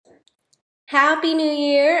Happy New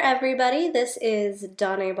Year, everybody. This is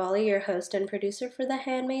Donna Bali, your host and producer for the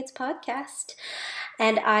Handmaids podcast.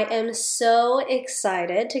 And I am so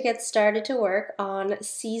excited to get started to work on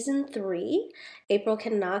season 3. April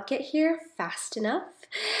cannot get here fast enough.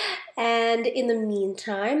 And in the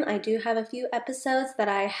meantime, I do have a few episodes that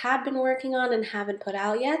I had been working on and haven't put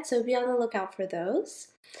out yet, so be on the lookout for those.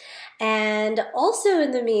 And also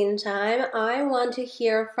in the meantime, I want to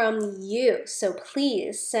hear from you. So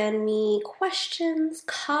please send me questions,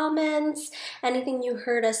 comments, anything you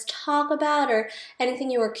heard us talk about, or anything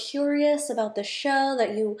you were curious about the show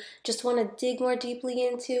that you just want to dig more deeply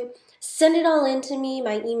into. Send it all in to me.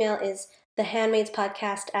 My email is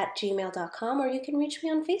thehandmaidspodcast@gmail.com, or you can reach me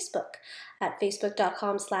on Facebook at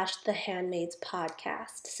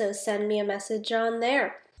facebook.com/thehandmaidspodcast. So send me a message on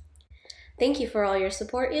there. Thank you for all your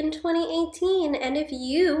support in 2018, and if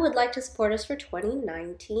you would like to support us for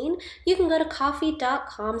 2019, you can go to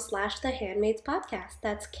ko-fi.com/thehandmaidspodcast.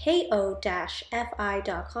 That's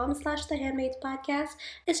ko-fi.com/thehandmaidspodcast.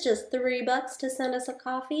 It's just $3 to send us a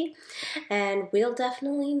coffee, and we'll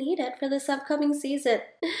definitely need it for this upcoming season.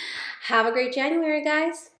 Have a great January,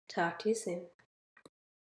 guys. Talk to you soon.